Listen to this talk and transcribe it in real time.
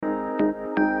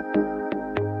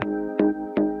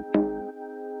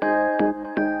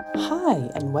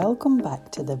and welcome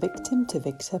back to the Victim to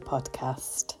Victor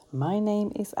podcast. My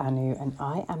name is Anu and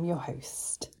I am your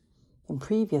host. In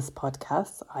previous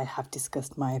podcasts, I have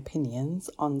discussed my opinions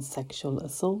on sexual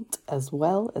assault as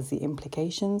well as the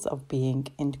implications of being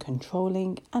in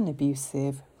controlling and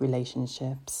abusive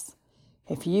relationships.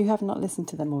 If you have not listened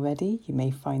to them already, you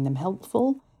may find them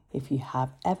helpful if you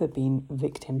have ever been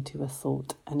victim to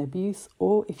assault and abuse,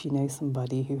 or if you know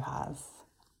somebody who has.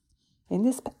 In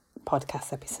this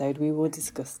podcast episode, we will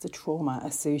discuss the trauma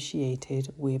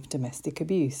associated with domestic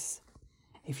abuse.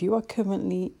 If you are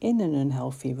currently in an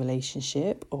unhealthy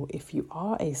relationship, or if you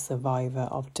are a survivor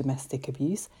of domestic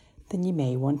abuse, then you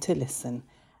may want to listen,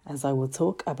 as I will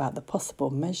talk about the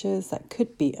possible measures that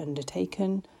could be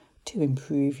undertaken to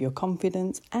improve your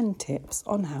confidence and tips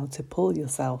on how to pull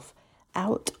yourself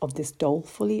out of this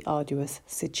dolefully arduous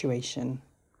situation.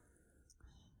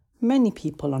 Many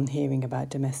people on hearing about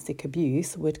domestic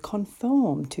abuse would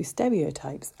conform to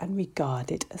stereotypes and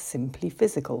regard it as simply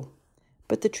physical.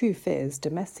 But the truth is,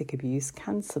 domestic abuse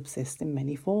can subsist in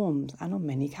many forms and on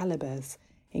many calibers,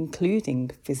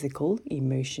 including physical,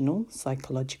 emotional,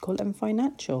 psychological and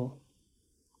financial.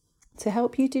 To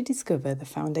help you to discover the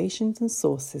foundations and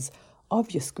sources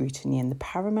of your scrutiny and the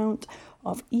paramount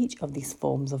of each of these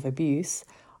forms of abuse,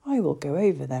 I will go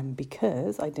over them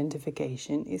because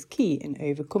identification is key in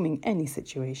overcoming any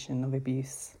situation of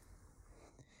abuse.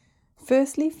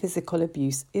 Firstly, physical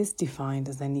abuse is defined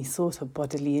as any sort of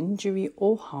bodily injury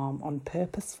or harm on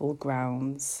purposeful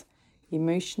grounds.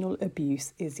 Emotional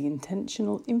abuse is the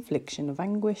intentional infliction of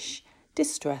anguish,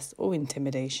 distress or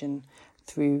intimidation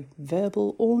through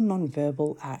verbal or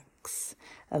non-verbal acts,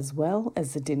 as well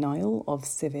as the denial of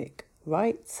civic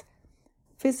rights.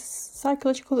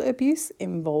 Psychological abuse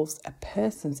involves a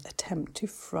person's attempt to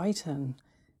frighten,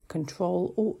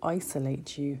 control or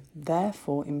isolate you,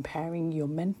 therefore impairing your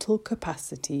mental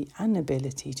capacity and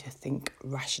ability to think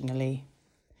rationally.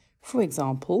 For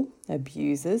example,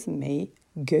 abusers may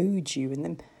goad you and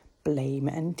then blame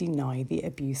and deny the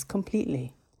abuse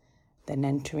completely, then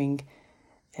entering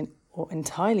or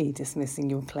entirely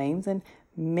dismissing your claims and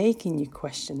making you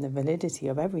question the validity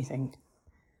of everything.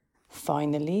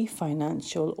 Finally,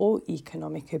 financial or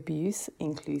economic abuse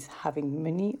includes having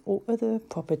money or other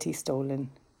property stolen,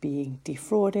 being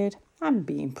defrauded, and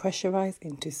being pressurized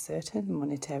into certain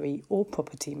monetary or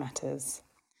property matters.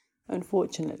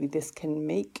 Unfortunately, this can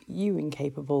make you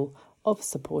incapable of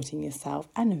supporting yourself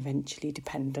and eventually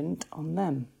dependent on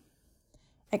them.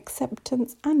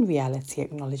 Acceptance and reality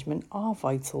acknowledgement are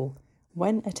vital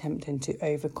when attempting to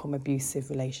overcome abusive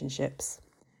relationships.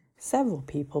 Several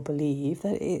people believe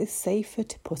that it is safer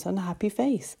to put on a happy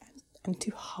face and to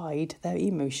hide their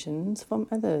emotions from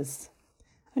others.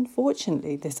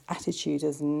 Unfortunately, this attitude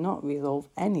does not resolve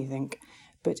anything,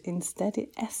 but instead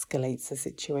it escalates the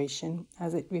situation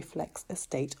as it reflects a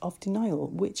state of denial,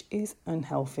 which is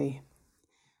unhealthy.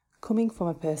 Coming from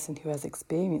a person who has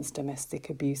experienced domestic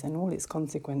abuse and all its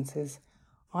consequences,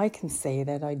 I can say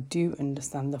that I do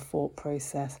understand the thought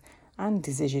process and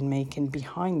decision making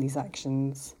behind these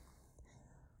actions.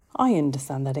 I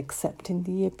understand that accepting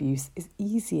the abuse is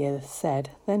easier said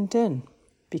than done,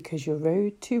 because your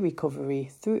road to recovery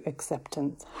through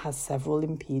acceptance has several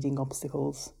impeding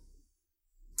obstacles.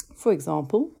 For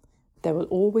example, there will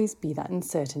always be that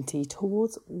uncertainty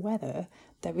towards whether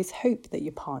there is hope that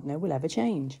your partner will ever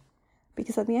change.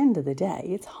 Because at the end of the day,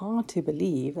 it's hard to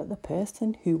believe that the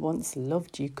person who once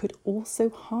loved you could also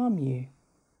harm you.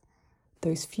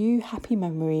 Those few happy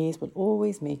memories will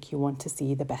always make you want to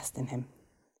see the best in him.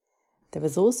 There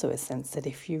is also a sense that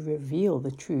if you reveal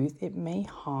the truth, it may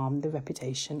harm the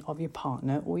reputation of your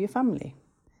partner or your family.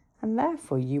 And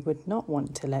therefore, you would not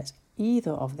want to let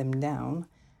either of them down,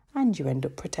 and you end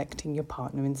up protecting your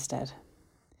partner instead.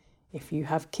 If you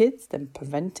have kids, then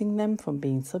preventing them from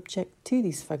being subject to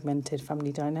these fragmented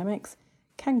family dynamics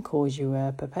can cause you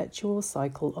a perpetual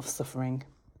cycle of suffering.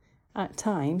 At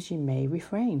times, you may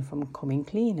refrain from coming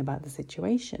clean about the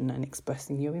situation and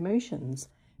expressing your emotions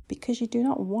because you do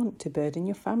not want to burden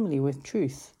your family with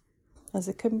truth, as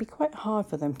it can be quite hard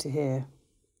for them to hear.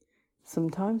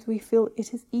 Sometimes we feel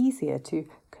it is easier to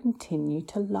continue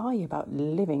to lie about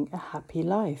living a happy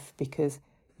life because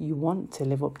you want to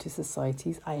live up to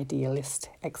society's idealist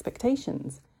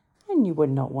expectations, and you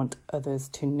would not want others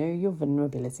to know your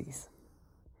vulnerabilities.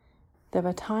 There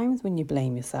are times when you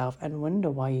blame yourself and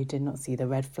wonder why you did not see the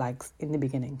red flags in the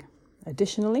beginning.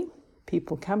 Additionally,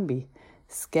 people can be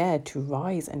scared to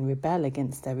rise and rebel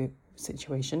against their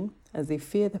situation as they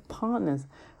fear their partners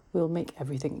will make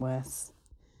everything worse.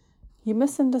 You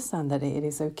must understand that it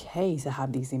is okay to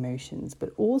have these emotions,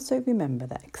 but also remember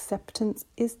that acceptance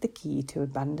is the key to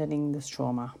abandoning this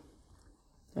trauma.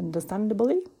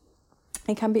 Understandably,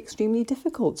 it can be extremely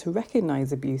difficult to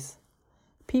recognise abuse.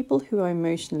 People who are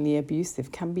emotionally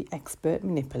abusive can be expert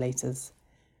manipulators.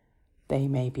 They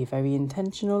may be very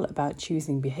intentional about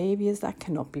choosing behaviours that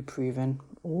cannot be proven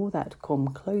or that come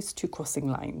close to crossing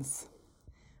lines.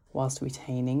 Whilst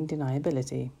retaining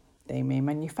deniability, they may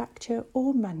manufacture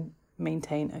or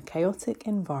maintain a chaotic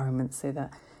environment so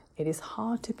that it is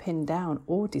hard to pin down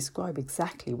or describe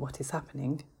exactly what is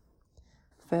happening.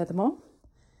 Furthermore,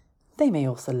 they may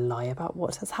also lie about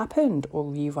what has happened or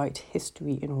rewrite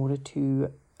history in order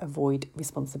to avoid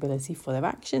responsibility for their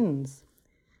actions.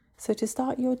 So to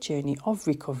start your journey of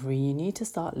recovery, you need to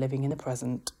start living in the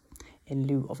present, in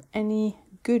lieu of any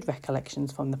good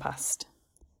recollections from the past.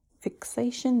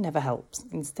 Fixation never helps.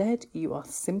 Instead, you are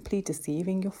simply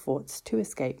deceiving your thoughts to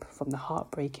escape from the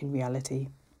heartbreaking reality.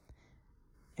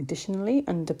 Additionally,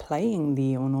 underplaying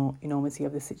the enormity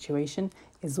of the situation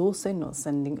is also not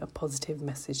sending a positive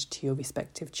message to your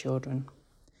respective children.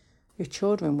 Your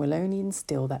children will only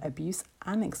instill that abuse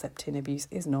and accepting abuse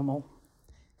is normal.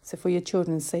 So for your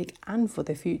children's sake and for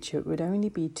their future, it would only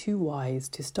be too wise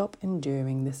to stop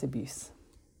enduring this abuse.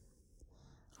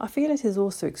 I feel it is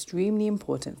also extremely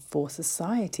important for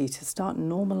society to start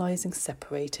normalising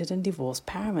separated and divorced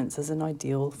parents as an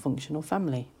ideal functional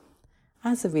family.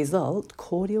 As a result,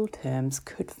 cordial terms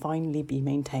could finally be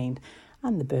maintained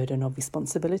and the burden of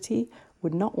responsibility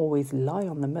would not always lie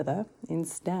on the mother.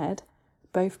 Instead,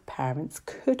 both parents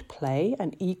could play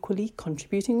an equally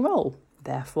contributing role.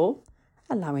 Therefore,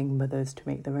 allowing mothers to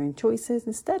make their own choices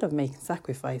instead of making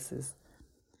sacrifices.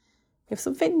 If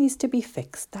something needs to be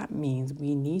fixed, that means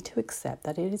we need to accept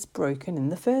that it is broken in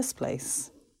the first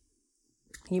place.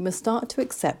 You must start to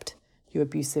accept your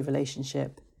abusive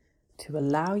relationship, to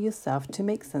allow yourself to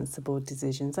make sensible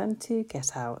decisions and to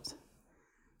get out.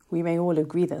 We may all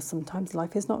agree that sometimes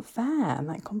life is not fair and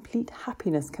that complete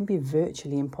happiness can be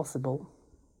virtually impossible.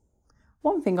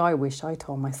 One thing I wish I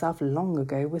told myself long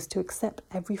ago was to accept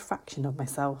every fraction of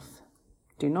myself.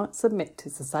 Do not submit to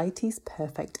society's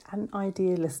perfect and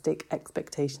idealistic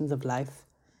expectations of life,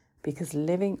 because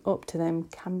living up to them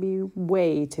can be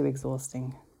way too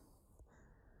exhausting.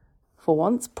 For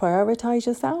once, prioritise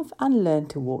yourself and learn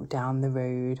to walk down the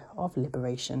road of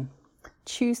liberation.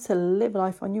 Choose to live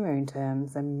life on your own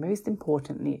terms and, most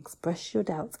importantly, express your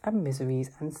doubts and miseries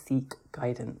and seek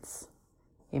guidance.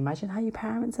 Imagine how your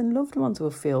parents and loved ones will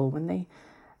feel when they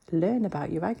learn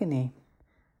about your agony.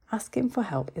 Asking for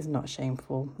help is not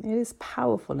shameful. It is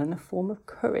powerful and a form of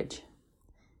courage.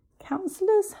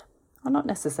 Counsellors are not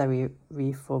necessary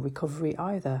for recovery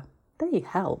either. They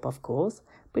help, of course,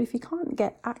 but if you can't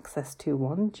get access to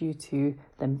one due to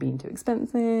them being too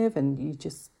expensive and you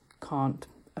just can't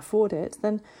afford it,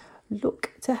 then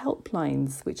look to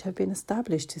helplines which have been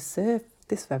established to serve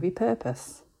this very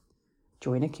purpose.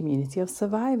 Join a community of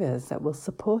survivors that will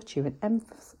support you and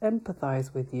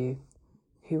empathise with you,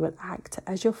 who will act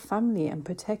as your family and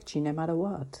protect you no matter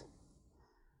what.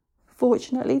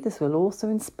 Fortunately, this will also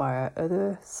inspire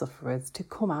other sufferers to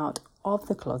come out of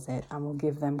the closet and will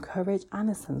give them courage and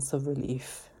a sense of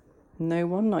relief. No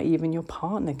one, not even your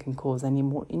partner, can cause any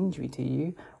more injury to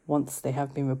you once they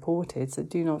have been reported, so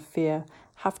do not fear.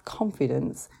 Have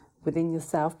confidence within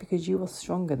yourself because you are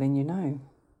stronger than you know.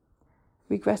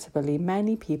 Regrettably,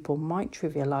 many people might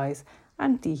trivialise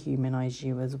and dehumanize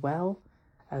you as well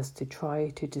as to try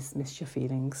to dismiss your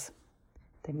feelings.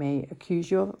 They may accuse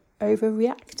you of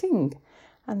overreacting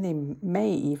and they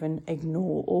may even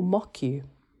ignore or mock you.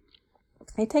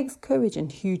 It takes courage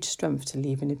and huge strength to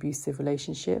leave an abusive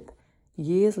relationship.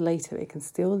 Years later, it can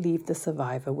still leave the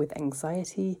survivor with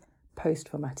anxiety,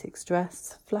 post-traumatic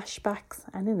stress, flashbacks,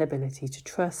 and inability to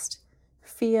trust,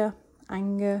 fear,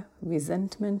 anger,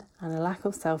 resentment, and a lack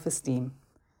of self-esteem.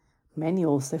 Many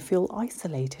also feel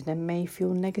isolated and may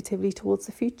feel negatively towards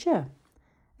the future.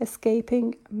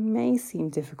 Escaping may seem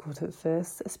difficult at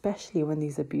first, especially when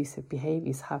these abusive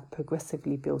behaviours have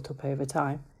progressively built up over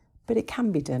time, but it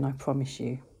can be done, I promise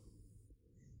you.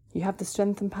 You have the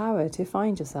strength and power to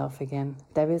find yourself again.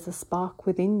 There is a spark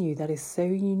within you that is so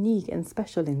unique and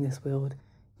special in this world.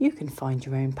 You can find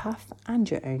your own path and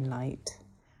your own light.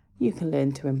 You can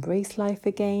learn to embrace life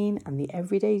again and the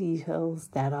everyday details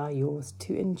that are yours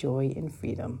to enjoy in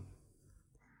freedom.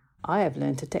 I have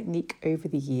learned a technique over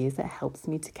the years that helps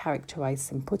me to characterize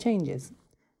simple changes,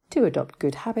 to adopt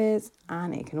good habits,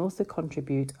 and it can also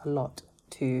contribute a lot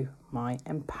to my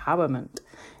empowerment.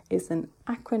 It's an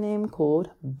acronym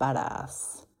called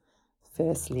BADASS.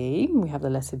 Firstly, we have the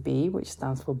letter B, which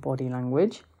stands for body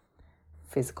language.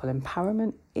 Physical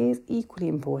empowerment is equally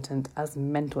important as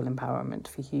mental empowerment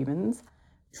for humans.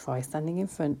 Try standing in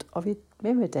front of your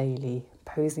mirror daily,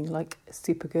 posing like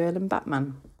Supergirl and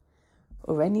Batman,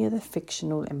 or any other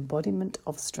fictional embodiment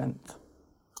of strength.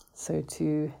 So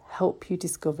to help you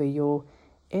discover your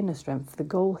inner strength, the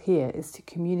goal here is to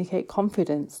communicate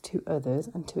confidence to others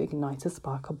and to ignite a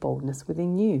spark of boldness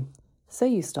within you, so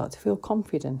you start to feel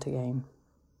confident again.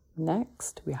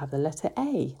 Next, we have the letter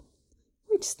A,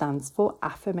 which stands for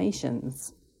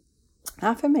affirmations.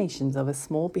 Affirmations are a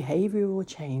small behavioural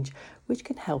change which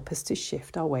can help us to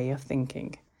shift our way of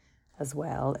thinking, as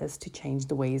well as to change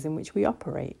the ways in which we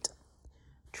operate.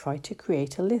 Try to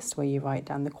create a list where you write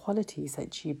down the qualities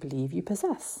that you believe you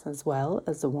possess, as well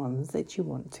as the ones that you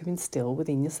want to instill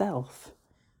within yourself.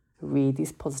 Read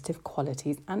these positive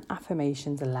qualities and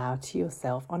affirmations aloud to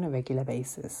yourself on a regular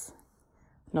basis.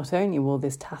 Not only will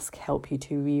this task help you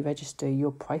to re-register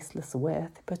your priceless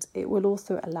worth, but it will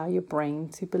also allow your brain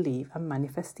to believe and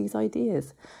manifest these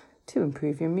ideas to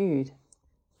improve your mood.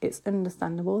 It's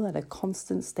understandable that a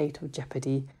constant state of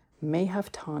jeopardy may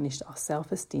have tarnished our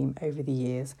self-esteem over the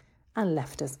years and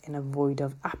left us in a void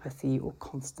of apathy or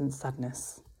constant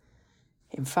sadness.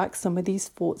 In fact, some of these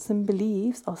thoughts and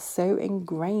beliefs are so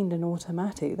ingrained and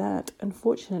automatic that,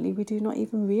 unfortunately, we do not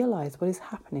even realize what is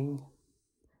happening.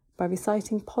 By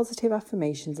reciting positive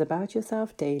affirmations about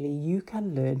yourself daily, you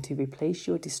can learn to replace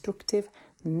your destructive,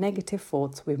 negative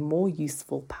thoughts with more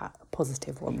useful,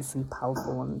 positive ones and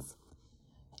powerful ones.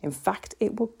 In fact,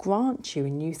 it will grant you a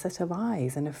new set of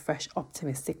eyes and a fresh,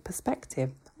 optimistic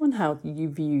perspective on how you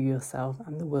view yourself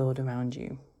and the world around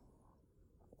you.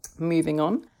 Moving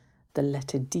on, the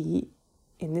letter D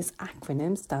in this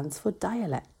acronym stands for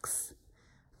dialects.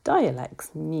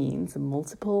 Dialects means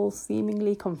multiple,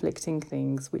 seemingly conflicting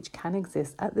things which can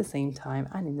exist at the same time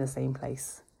and in the same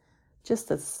place. Just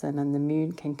as the sun and the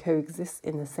moon can coexist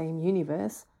in the same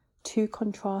universe, two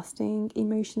contrasting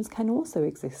emotions can also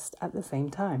exist at the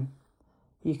same time.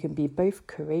 You can be both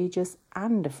courageous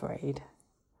and afraid.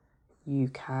 You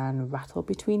can rattle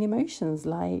between emotions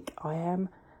like I am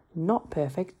not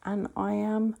perfect and I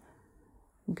am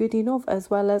good enough,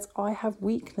 as well as I have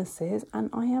weaknesses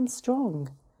and I am strong.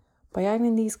 By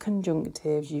adding these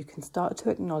conjunctives, you can start to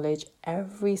acknowledge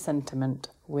every sentiment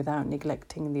without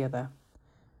neglecting the other.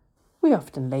 We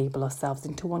often label ourselves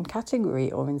into one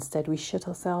category, or instead we shut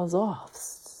ourselves off.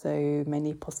 So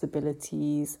many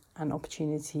possibilities and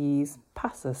opportunities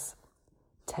pass us.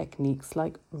 Techniques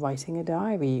like writing a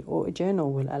diary or a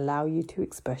journal will allow you to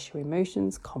express your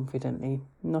emotions confidently.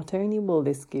 Not only will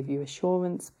this give you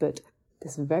assurance, but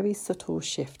this very subtle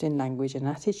shift in language and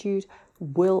attitude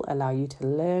will allow you to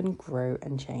learn, grow,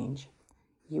 and change.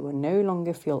 You will no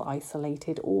longer feel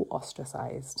isolated or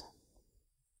ostracized.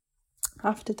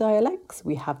 After dialects,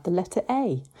 we have the letter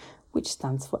A, which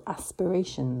stands for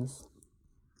aspirations.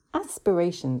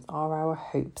 Aspirations are our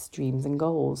hopes, dreams, and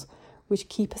goals, which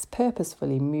keep us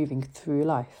purposefully moving through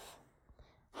life.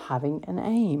 Having an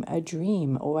aim, a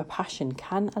dream, or a passion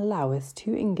can allow us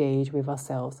to engage with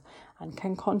ourselves and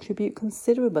can contribute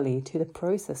considerably to the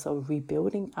process of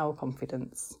rebuilding our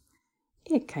confidence.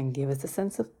 It can give us a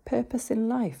sense of purpose in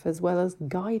life, as well as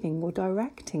guiding or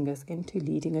directing us into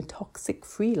leading a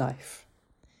toxic-free life.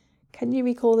 Can you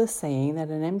recall the saying that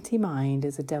an empty mind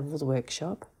is a devil's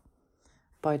workshop?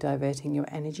 By diverting your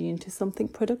energy into something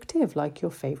productive, like your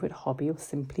favourite hobby or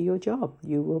simply your job,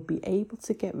 you will be able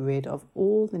to get rid of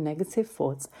all the negative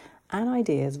thoughts and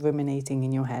ideas ruminating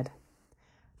in your head.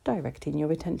 Directing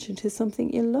your attention to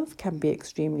something you love can be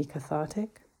extremely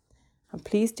cathartic. And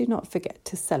please do not forget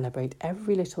to celebrate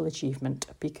every little achievement,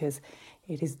 because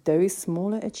it is those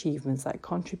smaller achievements that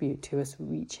contribute to us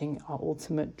reaching our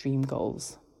ultimate dream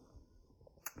goals.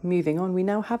 Moving on, we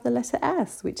now have the letter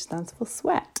S, which stands for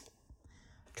sweat.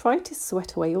 Try to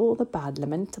sweat away all the bad,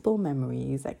 lamentable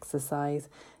memories. Exercise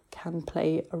can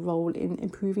play a role in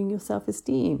improving your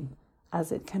self-esteem,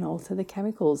 as it can alter the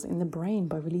chemicals in the brain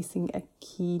by releasing a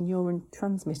key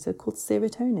neurotransmitter called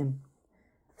serotonin.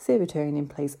 Serotonin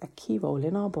plays a key role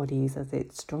in our bodies as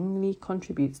it strongly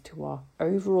contributes to our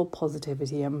overall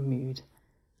positivity and mood.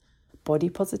 Body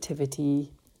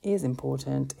positivity is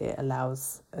important. It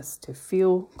allows us to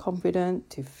feel confident,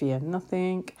 to fear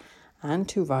nothing, and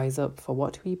to rise up for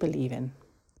what we believe in.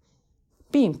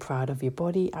 Being proud of your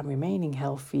body and remaining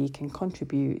healthy can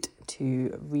contribute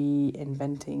to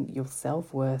reinventing your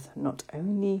self-worth. Not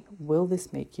only will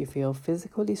this make you feel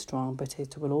physically strong, but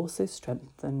it will also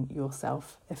strengthen your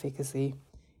self-efficacy.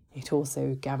 It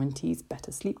also guarantees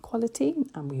better sleep quality,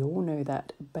 and we all know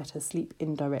that better sleep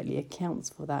indirectly accounts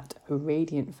for that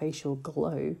radiant facial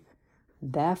glow,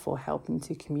 therefore helping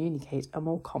to communicate a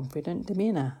more confident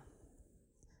demeanour.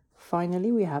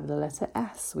 Finally, we have the letter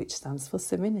S, which stands for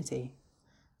serenity.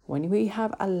 When we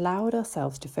have allowed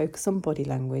ourselves to focus on body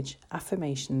language,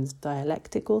 affirmations,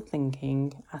 dialectical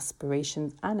thinking,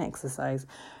 aspirations, and exercise,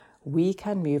 we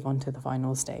can move on to the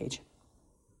final stage.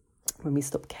 When we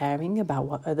stop caring about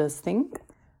what others think,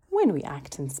 when we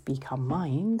act and speak our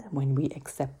mind, when we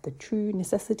accept the true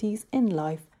necessities in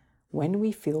life, when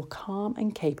we feel calm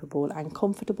and capable and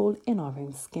comfortable in our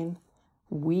own skin,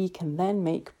 we can then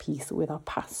make peace with our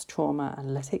past trauma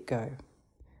and let it go.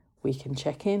 We can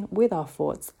check in with our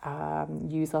thoughts,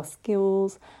 use our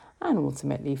skills, and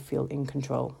ultimately feel in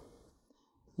control.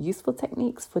 Useful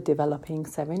techniques for developing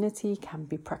serenity can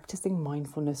be practicing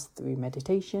mindfulness through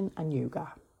meditation and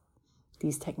yoga.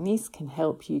 These techniques can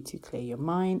help you to clear your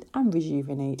mind and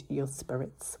rejuvenate your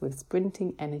spirits with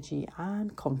sprinting energy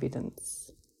and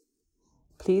confidence.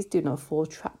 Please do not fall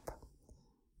trap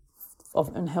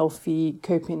of unhealthy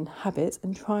coping habits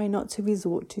and try not to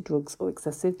resort to drugs or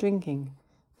excessive drinking,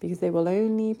 because they will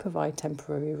only provide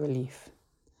temporary relief.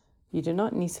 You do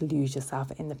not need to lose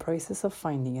yourself in the process of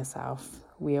finding yourself.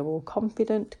 We are all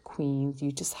confident queens,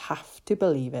 you just have to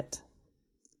believe it.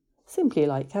 Simply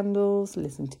light candles,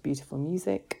 listen to beautiful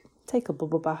music, take a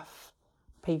bubble bath,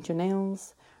 paint your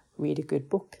nails, read a good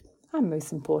book, and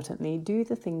most importantly, do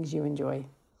the things you enjoy,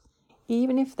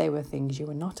 even if they were things you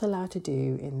were not allowed to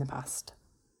do in the past.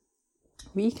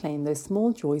 Reclaim those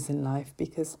small joys in life,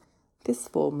 because this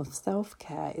form of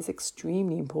self-care is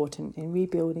extremely important in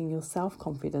rebuilding your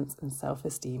self-confidence and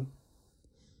self-esteem.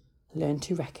 Learn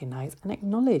to recognize and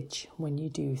acknowledge when you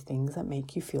do things that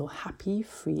make you feel happy,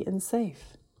 free, and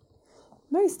safe.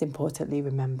 Most importantly,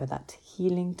 remember that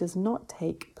healing does not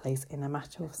take place in a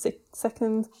matter of 6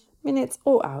 seconds, minutes,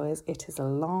 or hours. It is a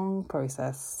long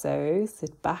process, so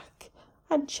sit back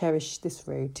and cherish this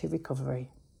road to recovery.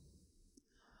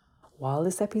 While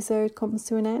this episode comes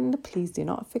to an end, please do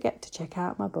not forget to check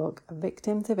out my book,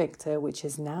 Victim to Victor, which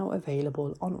is now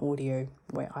available on audio,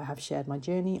 where I have shared my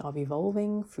journey of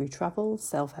evolving through travel,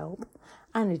 self-help,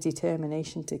 and a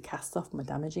determination to cast off my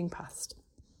damaging past.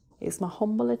 It's my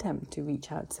humble attempt to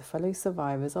reach out to fellow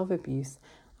survivors of abuse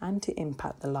and to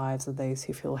impact the lives of those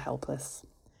who feel helpless.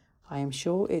 I am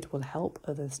sure it will help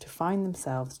others to find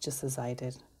themselves just as I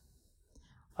did.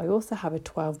 I also have a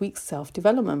 12-week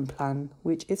self-development plan,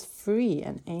 which is free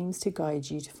and aims to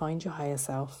guide you to find your higher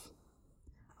self.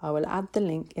 I will add the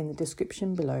link in the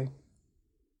description below.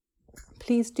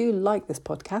 Please do like this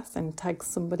podcast and tag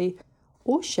somebody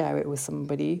or share it with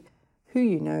somebody who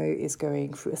you know is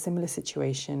going through a similar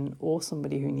situation or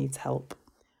somebody who needs help.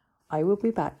 I will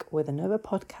be back with another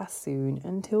podcast soon.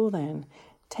 Until then,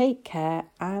 take care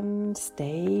and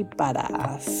stay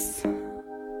badass.